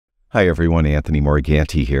Hi everyone, Anthony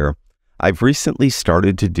Morganti here. I've recently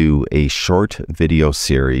started to do a short video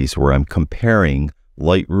series where I'm comparing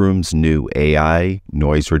Lightroom's new AI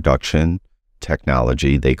noise reduction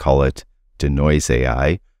technology, they call it Denoise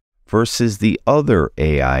AI, versus the other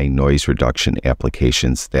AI noise reduction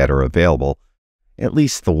applications that are available, at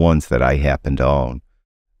least the ones that I happen to own.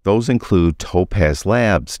 Those include Topaz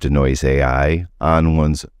Labs' Denoise AI,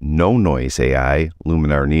 On1's NoNoise AI,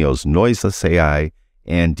 Luminar Neo's Noiseless AI,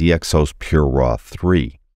 and DxO's Pure Raw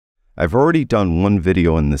 3. I've already done one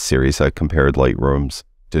video in this series. I compared Lightroom's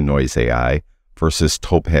Denoise AI versus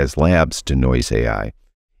Topaz Labs' Denoise AI.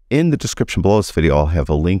 In the description below this video, I'll have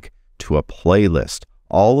a link to a playlist.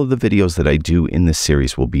 All of the videos that I do in this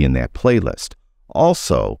series will be in that playlist.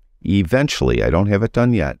 Also, eventually, I don't have it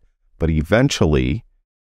done yet, but eventually,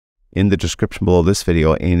 in the description below this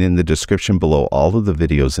video and in the description below all of the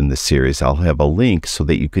videos in this series, I'll have a link so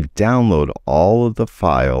that you could download all of the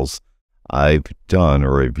files I've done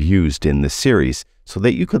or have used in this series so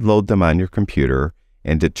that you could load them on your computer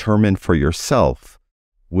and determine for yourself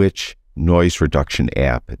which noise reduction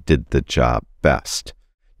app did the job best.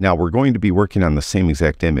 Now, we're going to be working on the same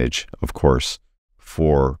exact image, of course,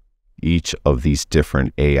 for each of these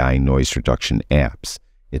different AI noise reduction apps.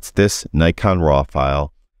 It's this Nikon RAW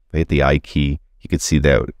file. If I hit the I key, you can see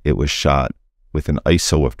that it was shot with an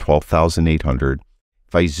ISO of 12,800.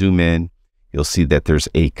 If I zoom in, you'll see that there's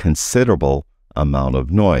a considerable amount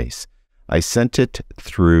of noise. I sent it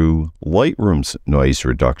through Lightroom's noise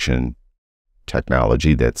reduction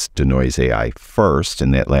technology, that's Denoise AI, first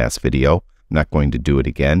in that last video. I'm not going to do it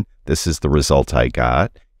again. This is the result I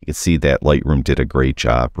got. You can see that Lightroom did a great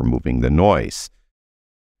job removing the noise.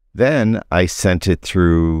 Then I sent it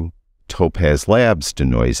through Topaz Labs'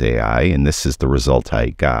 Denoise AI, and this is the result I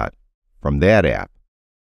got from that app.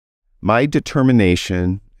 My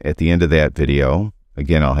determination at the end of that video,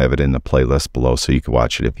 again, I'll have it in the playlist below so you can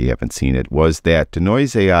watch it if you haven't seen it, was that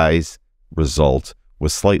Denoise AI's result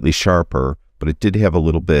was slightly sharper, but it did have a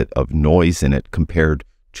little bit of noise in it compared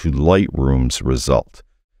to Lightroom's result.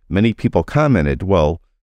 Many people commented, well,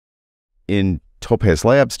 in Topaz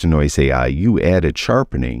Labs' Denoise AI, you added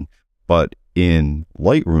sharpening, but in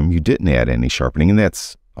Lightroom, you didn't add any sharpening, and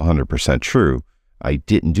that's 100% true. I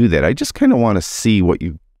didn't do that. I just kind of want to see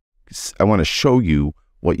I want to show you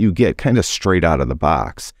what you get kind of straight out of the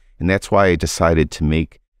box. And that's why I decided to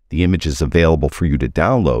make the images available for you to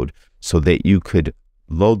download so that you could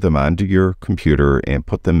load them onto your computer and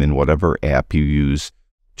put them in whatever app you use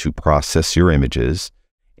to process your images,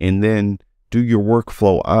 and then do your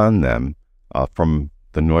workflow on them from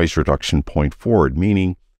the noise reduction point forward,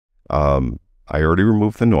 meaning I already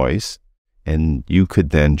removed the noise, and you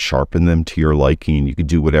could then sharpen them to your liking. You could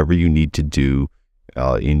do whatever you need to do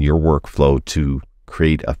in your workflow to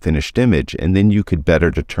create a finished image, and then you could better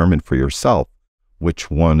determine for yourself which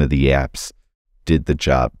one of the apps did the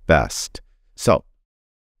job best. So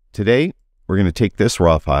today, we're going to take this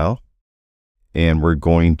raw file, and we're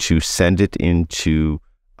going to send it into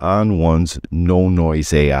On1's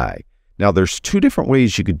NoNoise AI. Now, there's two different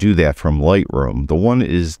ways you could do that from Lightroom. The one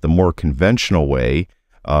is the more conventional way.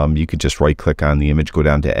 You could just right-click on the image, go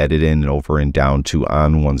down to Edit In, and over and down to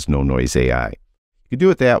On1's NoNoise AI. You could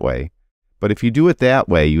do it that way. But if you do it that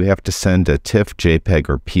way, you have to send a TIFF, JPEG,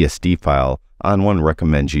 or PSD file. On1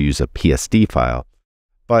 recommends you use a PSD file.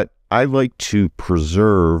 But I like to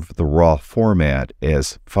preserve the raw format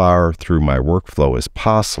as far through my workflow as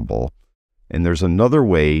possible. And there's another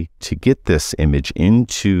way to get this image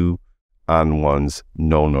into On1's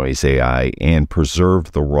NoNoise AI and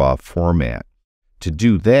preserve the raw format. To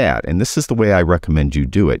do that, and this is the way I recommend you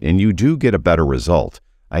do it, and you do get a better result.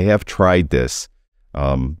 I have tried this,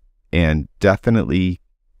 and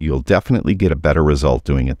you'll definitely get a better result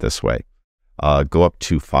doing it this way. Go up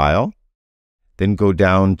to File, then go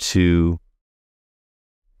down to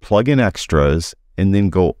Plugin Extras, and then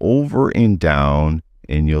go over and down,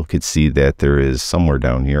 and you could see that there is somewhere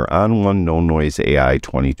down here, On1 NoNoise AI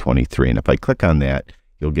 2023. And if I click on that,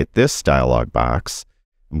 you'll get this dialog box.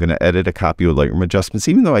 I'm going to edit a copy of Lightroom adjustments.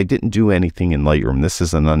 Even though I didn't do anything in Lightroom, this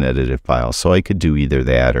is an unedited file, so I could do either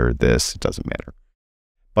that or this. It doesn't matter.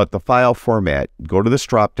 But the file format, go to this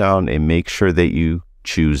drop-down and make sure that you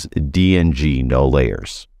choose DNG, no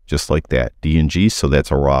layers. Just like that, DNG, so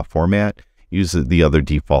that's a raw format. Use the other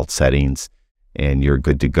default settings, and you're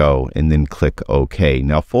good to go, and then click OK.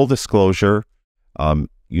 Now, full disclosure,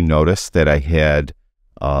 you notice that I had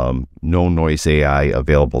NoNoise AI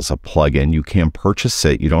available as a plugin. You can purchase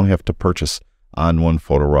it. You don't have to purchase On1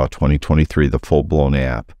 Photo Raw 2023, the full-blown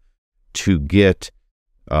app, to get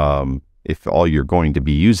if all you're going to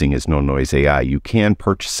be using is NoNoise AI. You can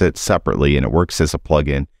purchase it separately, and it works as a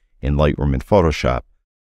plugin, in Lightroom and Photoshop.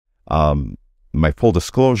 My full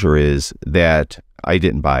disclosure is that I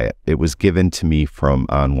didn't buy it. It was given to me from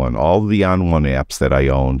On1. All the On1 apps that I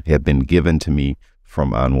own have been given to me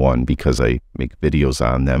from On1 because I make videos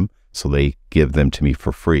on them, so they give them to me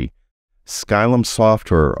for free. Skylum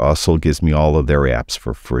Software also gives me all of their apps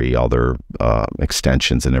for free, all their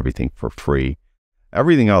extensions and everything for free.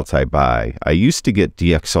 Everything else I buy. I used to get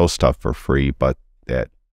DxO stuff for free, but that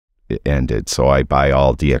it ended. So I buy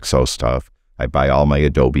all DxO stuff. I buy all my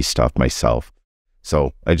Adobe stuff myself.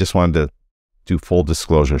 So I just wanted to do full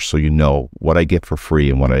disclosure so you know what I get for free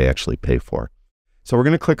and what I actually pay for. So we're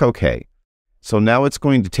going to click OK. So now it's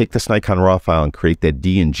going to take this Nikon RAW file and create that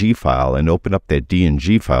DNG file and open up that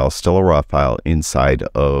DNG file, still a RAW file, inside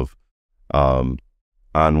of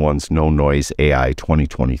On1's NoNoise AI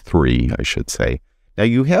 2023, I should say. Now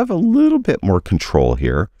you have a little bit more control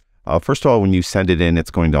here. First of all, when you send it in,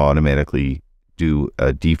 it's going to automatically do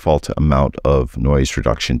a default amount of noise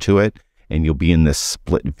reduction to it. And you'll be in this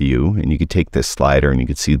split view. And you can take this slider and you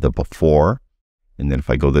can see the before. And then if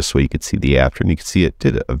I go this way, you can see the after. And you can see it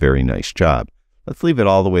did a very nice job. Let's leave it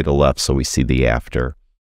all the way to left so we see the after.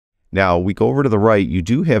 Now we go over to the right. You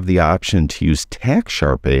do have the option to use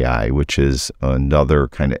TacSharp AI, which is another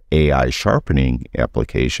kind of AI sharpening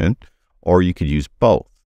application. Or you could use both.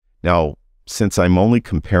 Now, since I'm only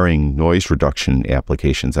comparing noise reduction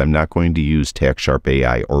applications, I'm not going to use TacSharp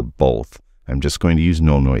AI or both. I'm just going to use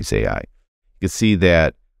NoNoise AI. You can see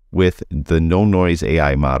that with the NoNoise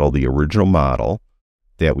AI model, the original model,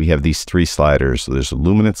 that we have these three sliders. So there's a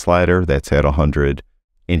luminance slider that's at 100,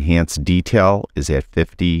 enhanced detail is at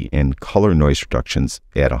 50, and color noise reductions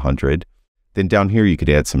at 100. Then down here you could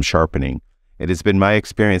add some sharpening. It has been my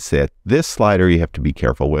experience that this slider you have to be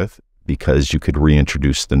careful with because you could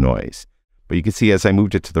reintroduce the noise. But you can see as I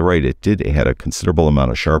moved it to the right, it had a considerable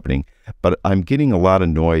amount of sharpening, but I'm getting a lot of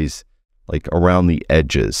noise like around the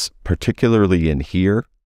edges, particularly in here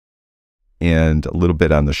and a little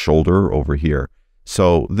bit on the shoulder over here.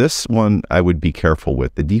 So this one I would be careful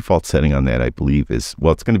with. The default setting on that, I believe, is,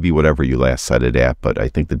 well, it's going to be whatever you last set it at, but I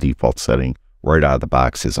think the default setting right out of the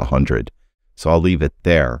box is 100. So I'll leave it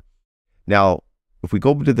there. Now, if we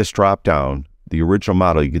go to this drop down, the original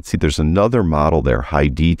model, you can see there's another model there, high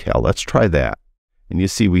detail. Let's try that. And you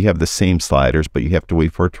see we have the same sliders, but you have to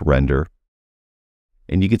wait for it to render.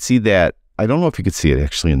 And you can see that, I don't know if you could see it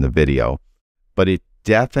actually in the video, but it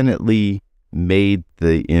definitely made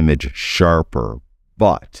the image sharper.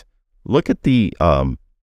 But look at the,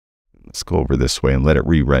 let's go over this way and let it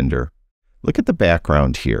re-render. Look at the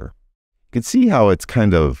background here. You can see how it's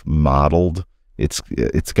kind of modeled. It's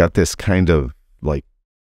got this kind of like,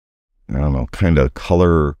 I don't know, kind of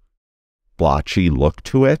color blotchy look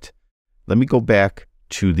to it. Let me go back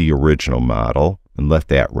to the original model and let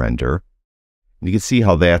that render. And you can see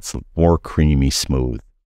how that's more creamy smooth.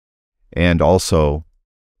 And also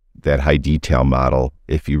that high detail model,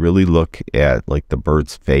 if you really look at like the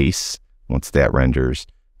bird's face, once that renders,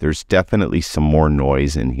 there's definitely some more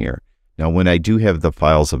noise in here. Now, when I do have the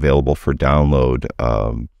files available for download,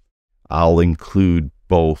 I'll include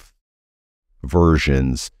both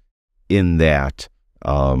versions in that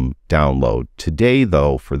download. Today,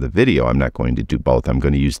 though, for the video, I'm not going to do both. I'm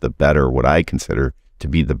going to use the better, what I consider to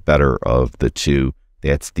be the better of the two.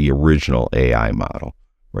 That's the original AI model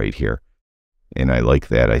right here. And I like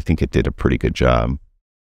that. I think it did a pretty good job.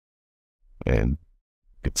 And you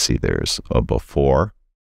can see there's a before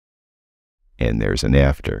and there's an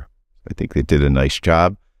after. I think they did a nice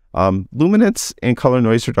job. Luminance and color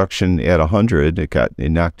noise reduction at 100, it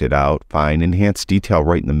knocked it out fine. Enhanced detail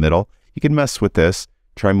right in the middle. You can mess with this.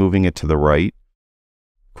 Try moving it to the right.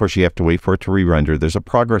 Of course, you have to wait for it to re-render. There's a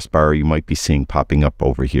progress bar you might be seeing popping up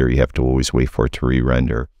over here. You have to always wait for it to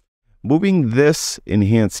re-render. Moving this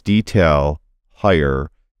enhanced detail higher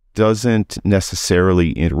doesn't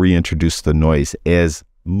necessarily reintroduce the noise as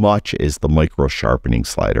much as the micro sharpening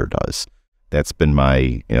slider does. That's been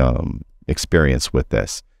my experience with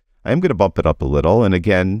this. I'm going to bump it up a little, and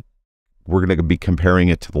again, we're going to be comparing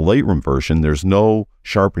it to the Lightroom version. There's no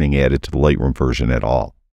sharpening added to the Lightroom version at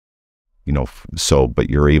all. You know, so,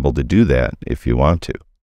 but you're able to do that if you want to.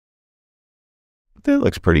 That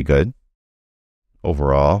looks pretty good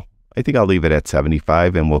overall. I think I'll leave it at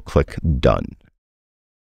 75 and we'll click done.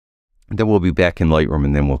 And then we'll be back in Lightroom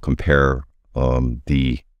and then we'll compare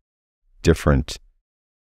the different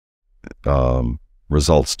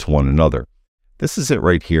results to one another. This is it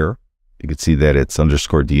right here. You can see that it's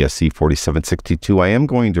underscore DSC 4762. I am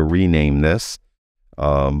going to rename this.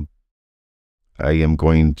 I am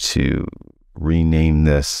going to rename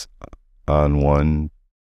this On1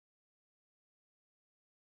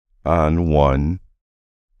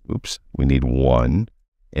 Oops, we need 1.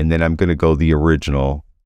 And then I'm going to go the original.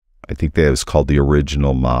 I think that was called the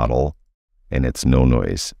original model, and it's no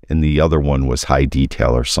noise. And the other one was high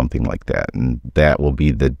detail or something like that. And that will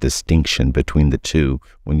be the distinction between the two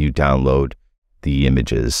when you download the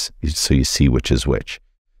images, so you see which is which.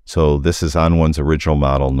 So this is On1's original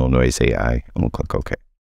model, No Noise AI, and we'll click OK.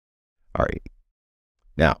 All right.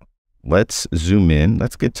 Now, let's zoom in.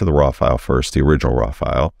 Let's get to the raw file first, the original raw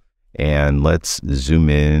file. And let's zoom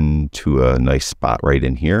in to a nice spot right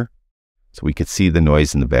in here. So we could see the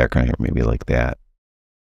noise in the background here, maybe like that.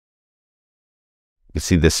 You can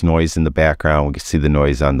see this noise in the background. We can see the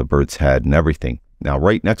noise on the bird's head and everything. Now,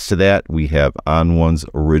 right next to that, we have On1's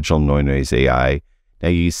original No Noise AI. Now,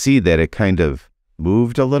 you see that it kind of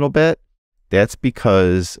moved a little bit. That's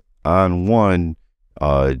because On1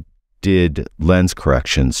 did lens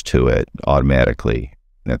corrections to it automatically.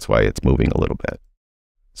 That's why it's moving a little bit.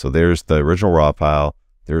 So there's the original raw file.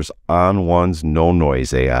 There's On1's No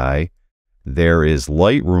Noise AI. There is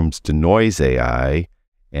Lightroom's Denoise AI.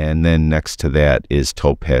 And then next to that is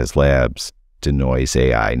Topaz Labs Denoise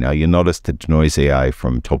AI. Now you notice the Denoise AI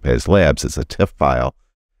from Topaz Labs is a TIFF file.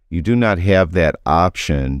 You do not have that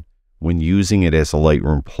option when using it as a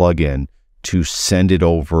Lightroom plugin to send it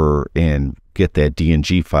over and get that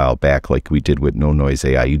DNG file back like we did with No Noise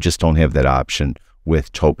AI. You just don't have that option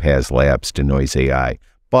with Topaz Labs Denoise AI.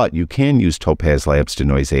 But you can use Topaz Labs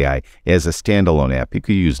Denoise AI as a standalone app. You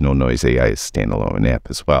could use No Noise AI as a standalone app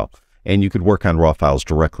as well. And you could work on raw files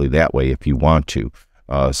directly that way if you want to.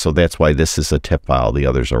 So that's why this is a TIFF file. The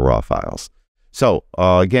others are raw files. So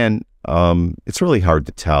again, it's really hard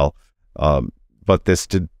to tell. But this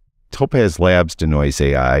Topaz Labs Denoise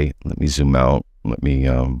AI, let me zoom out. Let me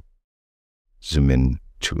zoom in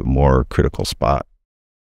to a more critical spot.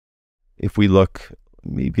 If we look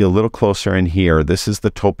maybe a little closer in here, this is the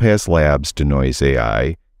Topaz Labs Denoise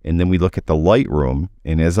AI. And then we look at the Lightroom.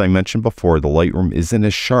 And as I mentioned before, the Lightroom isn't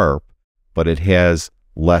as sharp, but it has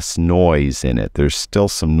less noise in it. There's still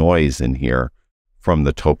some noise in here from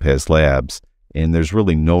the Topaz Labs. And there's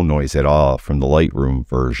really no noise at all from the Lightroom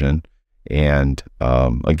version. And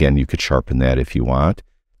again, you could sharpen that if you want.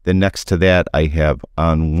 Then next to that, I have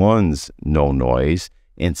On1's No Noise.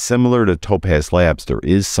 And similar to Topaz Labs, there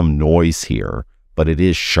is some noise here, but it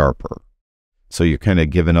is sharper. So you're kind of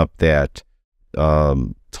giving up that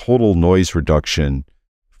total noise reduction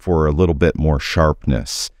for a little bit more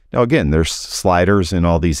sharpness. Now, again, there's sliders in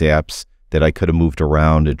all these apps that I could have moved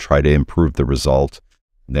around and try to improve the result.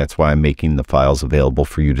 That's why I'm making the files available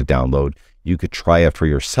for you to download. You could try it for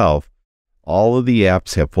yourself. All of the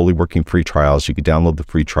apps have fully working free trials. You could download the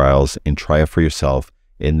free trials and try it for yourself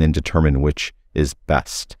and then determine which is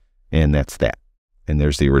best. And that's that. And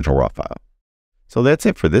there's the original raw file. So that's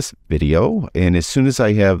it for this video. And as soon as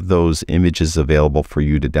I have those images available for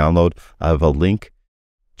you to download, I have a link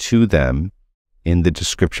to them in the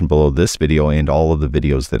description below this video and all of the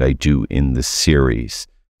videos that I do in this series.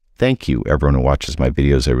 Thank you, everyone who watches my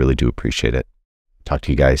videos. I really do appreciate it. Talk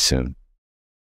to you guys soon.